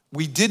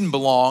we didn't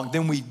belong,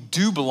 then we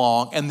do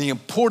belong, and the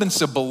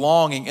importance of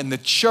belonging, and the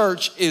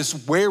church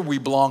is where we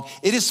belong.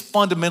 It is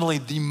fundamentally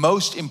the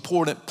most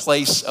important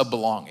place of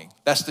belonging.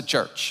 That's the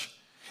church.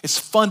 It's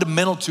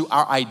fundamental to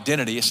our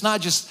identity. It's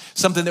not just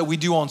something that we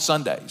do on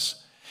Sundays.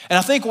 And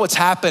I think what's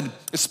happened,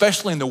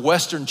 especially in the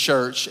Western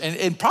church,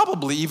 and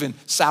probably even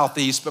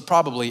Southeast, but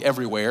probably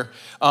everywhere,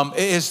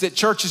 is that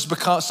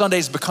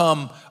Sundays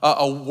become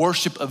a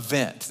worship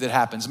event that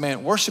happens.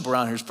 Man, worship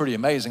around here is pretty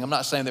amazing. I'm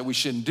not saying that we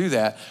shouldn't do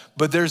that,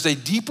 but there's a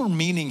deeper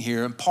meaning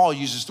here, and Paul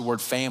uses the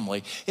word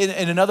family.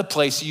 In another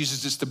place, he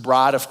uses it's the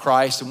bride of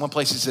Christ. In one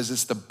place, he says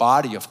it's the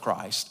body of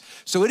Christ.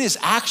 So it is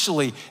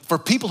actually, for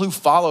people who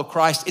follow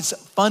Christ, it's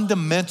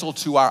fundamental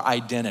to our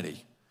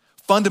identity.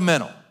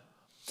 Fundamental.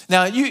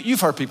 Now,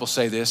 you've heard people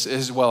say this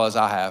as well as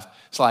I have.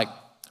 It's like,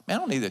 man, I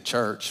don't need the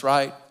church,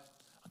 right?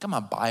 I got my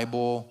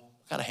Bible,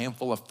 I got a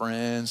handful of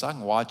friends, I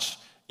can watch,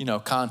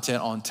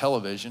 content on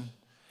television.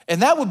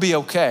 And that would be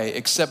okay,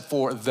 except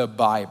for the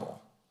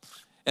Bible.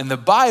 And the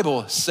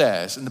Bible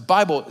says, and the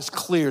Bible is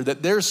clear,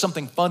 that there's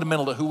something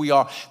fundamental to who we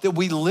are, that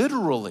we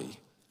literally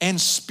and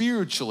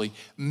spiritually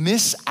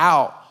miss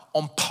out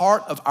on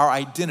part of our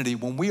identity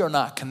when we are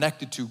not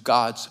connected to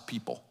God's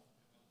people,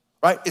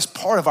 right? It's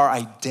part of our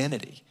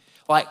identity.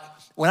 Like,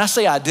 when I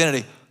say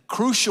identity,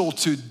 crucial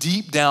to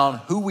deep down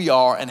who we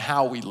are and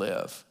how we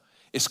live.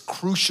 It's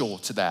crucial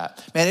to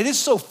that. Man, it is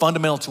so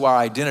fundamental to our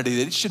identity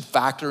that it should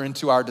factor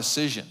into our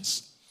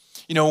decisions.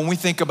 You know, when we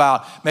think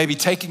about maybe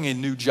taking a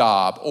new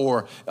job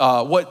or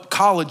what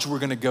college we're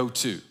gonna go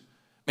to,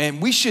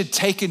 man, we should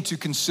take into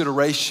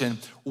consideration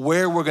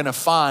where we're gonna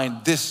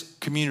find this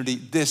community,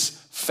 this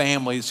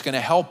family that's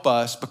gonna help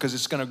us because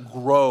it's gonna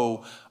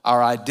grow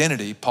our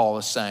identity, Paul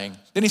is saying.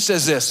 Then he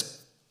says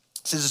this,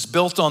 he says it's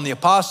built on the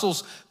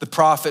apostles, the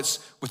prophets,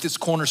 with its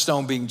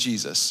cornerstone being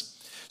Jesus.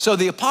 So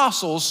the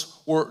apostles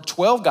were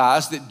 12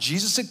 guys that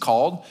Jesus had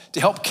called to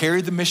help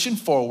carry the mission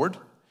forward,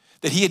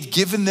 that he had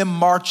given them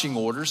marching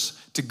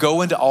orders to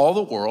go into all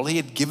the world. He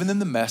had given them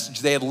the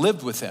message. They had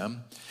lived with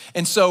him.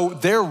 And so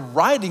their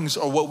writings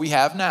are what we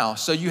have now.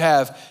 So you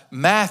have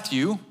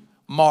Matthew,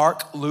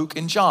 Mark, Luke,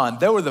 and John.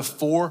 They were the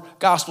 4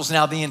 gospels.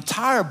 Now the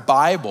entire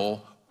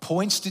Bible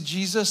points to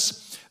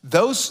Jesus.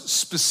 Those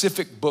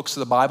specific books of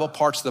the Bible,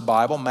 parts of the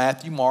Bible,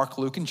 Matthew, Mark,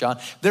 Luke, and John,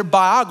 they're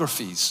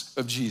biographies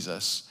of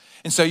Jesus.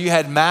 And so you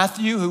had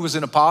Matthew, who was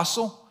an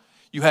apostle.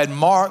 You had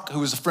Mark, who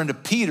was a friend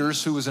of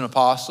Peter's, who was an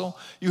apostle.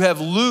 You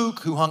have Luke,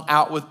 who hung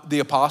out with the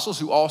apostles,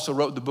 who also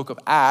wrote the book of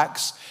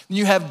Acts. And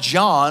you have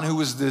John, who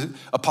was the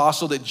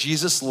apostle that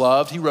Jesus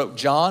loved. He wrote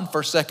John,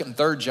 1st, 2nd, and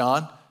 3rd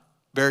John,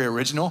 very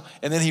original.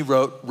 And then he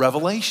wrote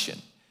Revelation.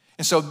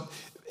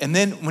 And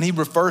then when he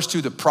refers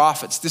to the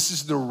prophets, this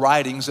is the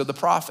writings of the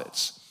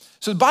prophets.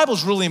 So the Bible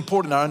is really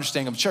important in our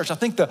understanding of church. I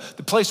think the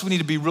place we need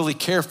to be really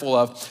careful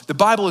of, the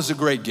Bible is a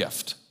great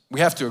gift. We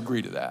have to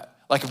agree to that.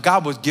 Like if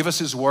God would give us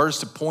his words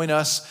to point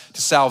us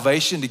to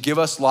salvation, to give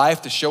us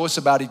life, to show us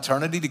about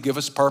eternity, to give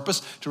us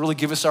purpose, to really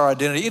give us our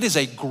identity, it is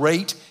a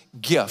great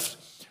gift.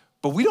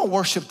 But we don't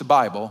worship the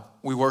Bible,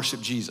 we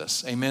worship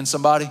Jesus. Amen,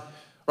 somebody?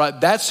 Right,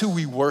 that's who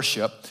we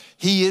worship.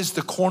 He is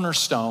the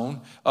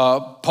cornerstone,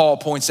 Paul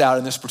points out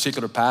in this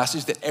particular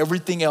passage, that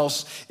everything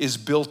else is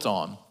built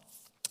on.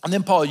 And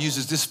then Paul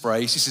uses this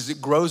phrase, he says it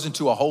grows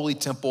into a holy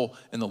temple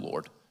in the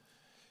Lord.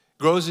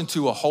 It grows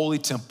into a holy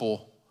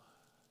temple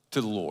to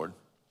the Lord.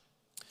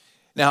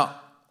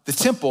 Now, the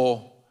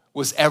temple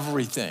was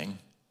everything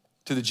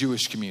to the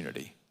Jewish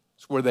community.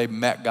 It's where they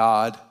met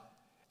God.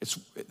 It's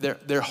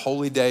their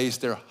holy days,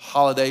 their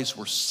holidays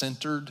were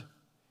centered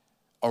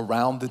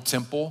around the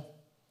temple.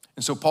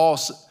 And so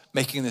Paul's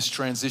making this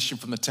transition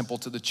from the temple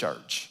to the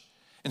church.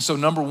 And so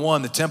number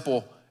one, the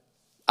temple,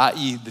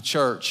 i.e. the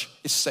church,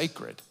 is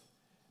sacred.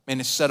 Man,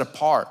 it's set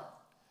apart.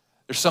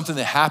 There's something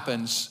that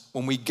happens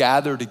when we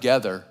gather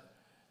together.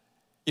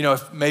 You know,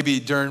 if maybe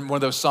during one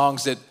of those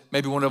songs that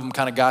maybe one of them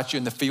kind of got you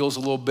in the feels a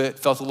little bit,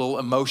 felt a little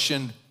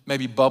emotion,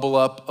 maybe bubble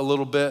up a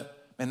little bit,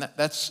 man,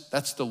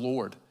 that's the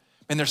Lord.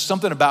 And there's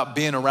something about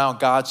being around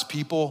God's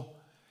people,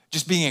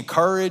 just being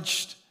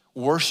encouraged,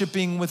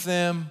 worshiping with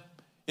them,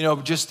 you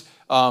know, just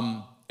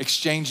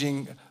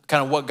exchanging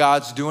kind of what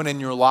God's doing in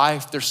your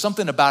life. There's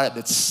something about it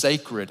that's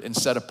sacred and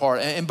set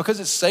apart. And because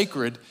it's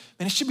sacred,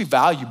 man, it should be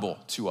valuable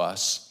to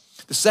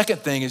us. The second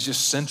thing is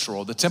just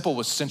central. The temple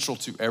was central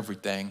to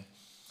everything.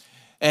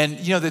 And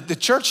you know, the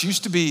church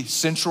used to be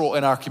central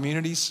in our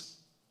communities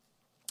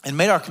and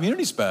made our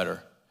communities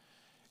better.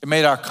 It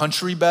made our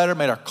country better,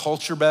 made our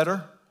culture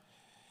better.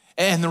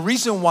 And the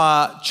reason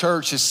why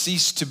church has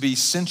ceased to be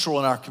central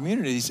in our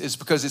communities is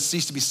because it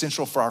ceased to be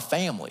central for our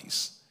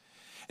families.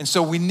 And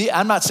so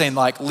I'm not saying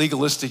like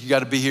legalistic, you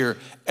gotta be here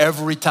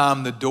every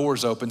time the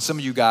doors open. Some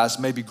of you guys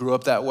maybe grew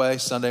up that way,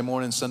 Sunday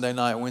morning, Sunday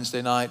night,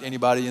 Wednesday night.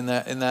 Anybody in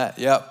that?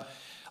 Yep.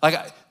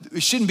 Like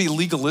it shouldn't be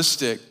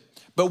legalistic.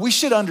 But we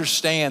should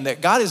understand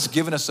that God has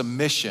given us a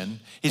mission.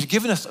 He's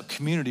given us a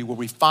community where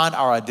we find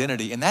our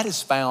identity, and that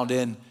is found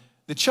in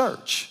the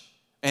church.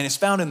 And it's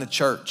found in the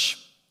church.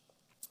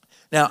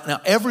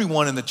 Now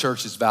everyone in the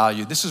church is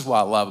valued. This is what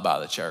I love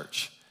about the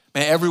church.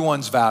 Man,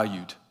 everyone's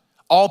valued.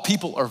 All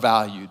people are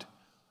valued.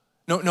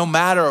 No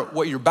matter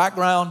what your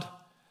background,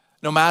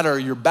 no matter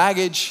your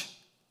baggage,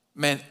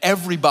 man,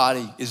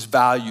 everybody is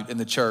valued in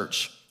the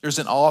church. There's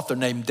an author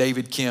named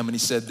David Kim, and he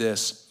said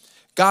this: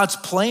 God's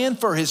plan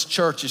for his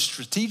church is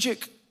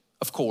strategic,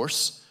 of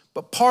course,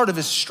 but part of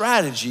his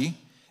strategy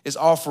is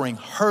offering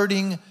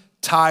hurting,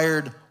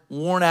 tired,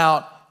 worn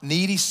out,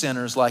 needy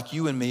sinners like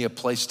you and me a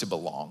place to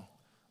belong,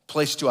 a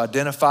place to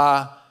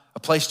identify, a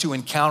place to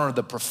encounter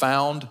the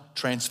profound,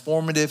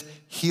 transformative,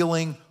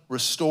 healing,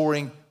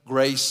 restoring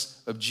grace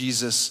of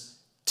Jesus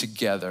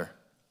together.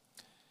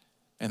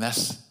 And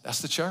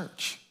that's the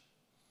church,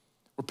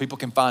 where people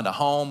can find a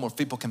home, where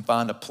people can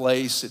find a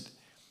place, where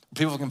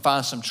people can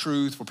find some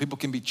truth, where people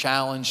can be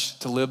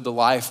challenged to live the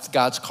life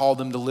God's called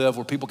them to live,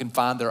 where people can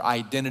find their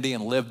identity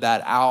and live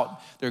that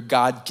out, their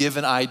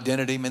God-given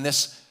identity. Man,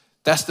 that's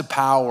the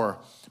power.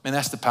 Man,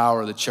 that's the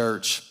power of the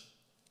church.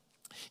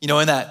 You know,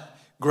 in that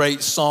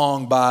great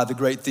song by the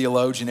great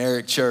theologian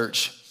Eric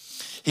Church,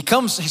 He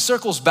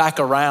circles back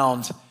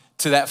around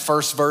to that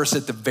first verse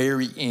at the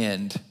very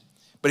end,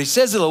 but he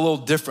says it a little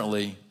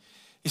differently.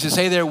 He says,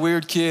 hey there,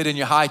 weird kid in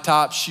your high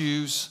top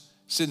shoes,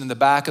 sitting in the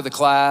back of the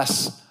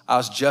class. I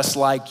was just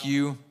like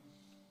you,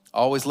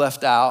 always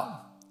left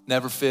out,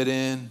 never fit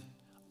in,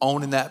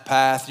 owning that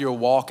path you're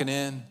walking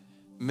in,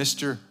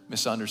 Mr.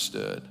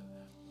 Misunderstood.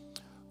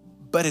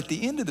 But at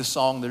the end of the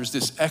song, there's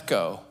this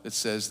echo that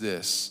says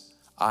this,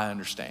 I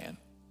understand.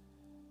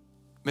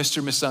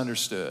 Mr.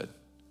 Misunderstood,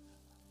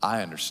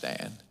 I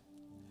understand.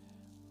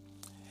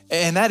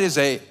 And that is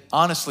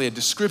honestly a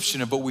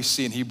description of what we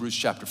see in Hebrews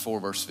chapter 4,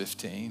 verse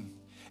 15.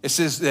 It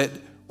says that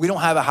we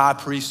don't have a high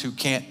priest who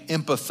can't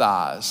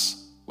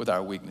empathize with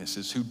our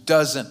weaknesses, who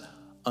doesn't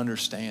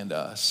understand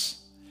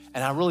us.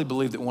 And I really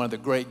believe that one of the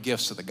great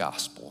gifts of the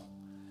gospel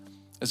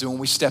is that when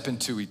we step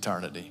into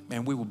eternity,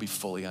 man, we will be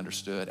fully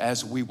understood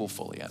as we will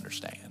fully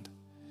understand.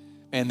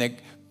 And that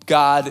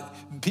God,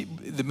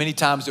 the many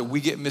times that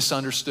we get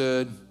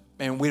misunderstood,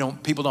 man,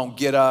 people don't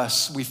get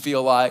us. We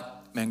feel like,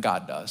 man,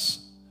 God does.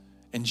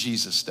 And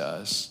Jesus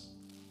does.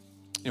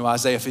 You know,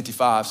 Isaiah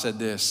 55 said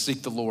this,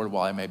 seek the Lord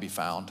while he may be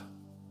found.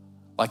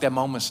 Like that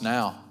moment's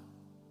now.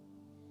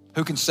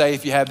 Who can say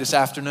if you have this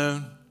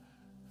afternoon?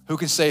 Who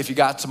can say if you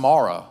got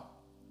tomorrow?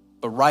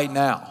 But right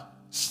now,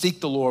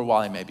 seek the Lord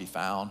while he may be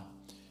found.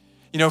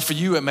 You know, for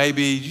you, it may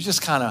be you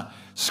just kind of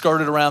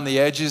skirted around the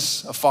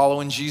edges of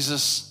following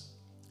Jesus.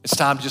 It's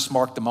time to just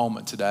mark the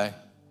moment today.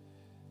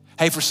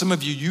 Hey, for some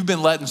of you, you've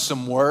been letting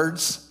some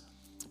words,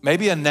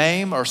 maybe a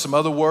name or some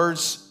other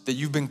words that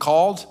you've been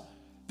called,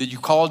 that you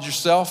called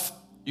yourself,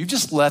 you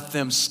just let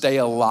them stay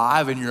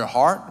alive in your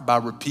heart by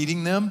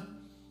repeating them.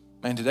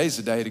 Man, today's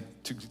the day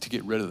to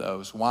get rid of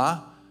those.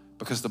 Why?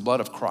 Because the blood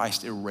of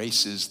Christ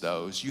erases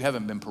those. You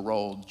haven't been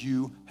paroled.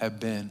 You have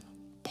been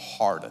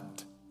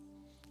pardoned.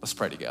 Let's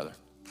pray together.